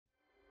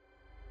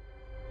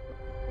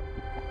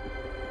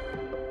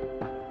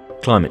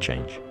Climate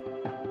change.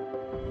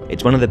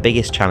 It's one of the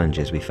biggest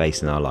challenges we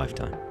face in our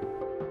lifetime.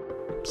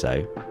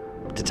 So,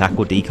 to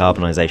tackle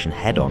decarbonisation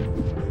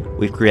head-on,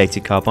 we've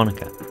created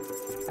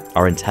CarboniCa,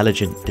 our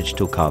intelligent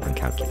digital carbon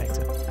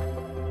calculator.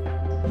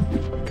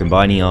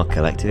 Combining our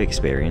collective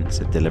experience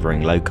of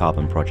delivering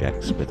low-carbon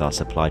projects with our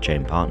supply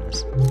chain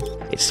partners,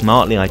 it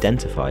smartly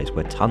identifies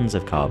where tons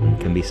of carbon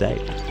can be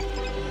saved.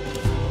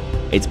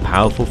 Its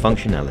powerful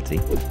functionality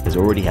has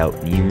already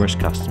helped numerous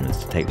customers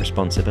to take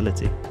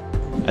responsibility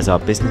as our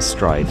business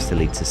strives to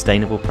lead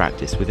sustainable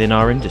practice within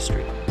our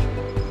industry.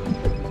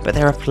 But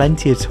there are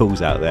plenty of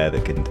tools out there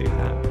that can do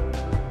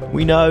that.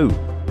 We know.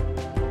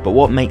 But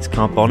what makes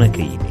CarboniCa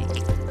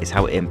unique is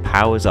how it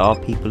empowers our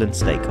people and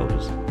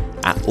stakeholders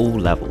at all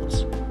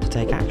levels to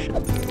take action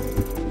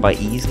by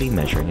easily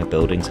measuring a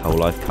building's whole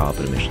life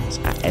carbon emissions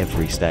at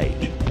every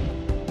stage.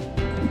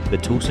 The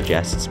tool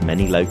suggests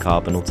many low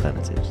carbon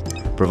alternatives,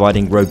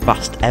 providing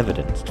robust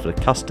evidence for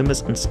the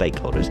customers and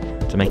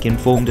stakeholders to make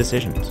informed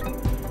decisions.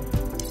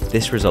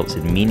 This results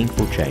in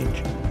meaningful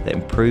change that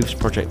improves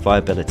project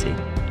viability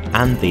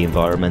and the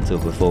environmental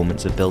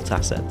performance of built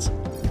assets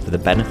for the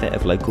benefit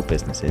of local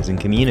businesses and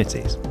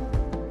communities.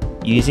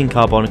 Using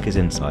CarboniCa's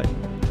insight,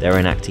 they're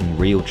enacting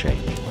real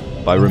change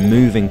by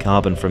removing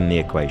carbon from the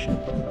equation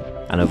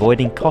and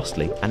avoiding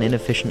costly and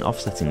inefficient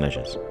offsetting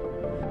measures.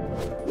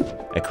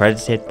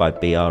 Accredited by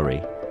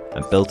BRE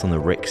and built on the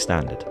RIC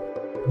standard,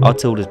 our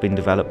tool has been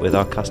developed with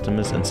our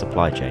customers and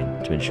supply chain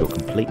to ensure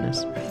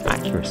completeness,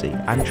 accuracy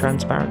and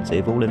transparency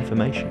of all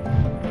information,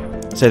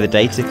 so the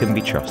data can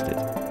be trusted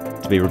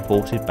to be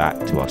reported back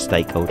to our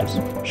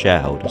stakeholders,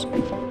 shareholders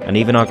and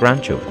even our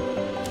grandchildren,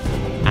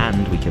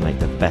 and we can make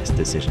the best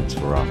decisions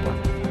for our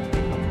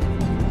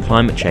planet.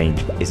 Climate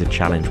change is a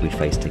challenge we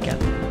face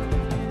together,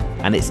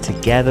 and it's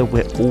together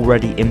we're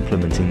already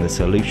implementing the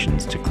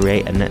solutions to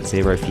create a net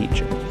zero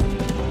future.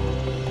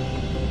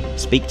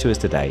 Speak to us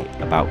today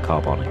about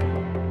CarboniCa.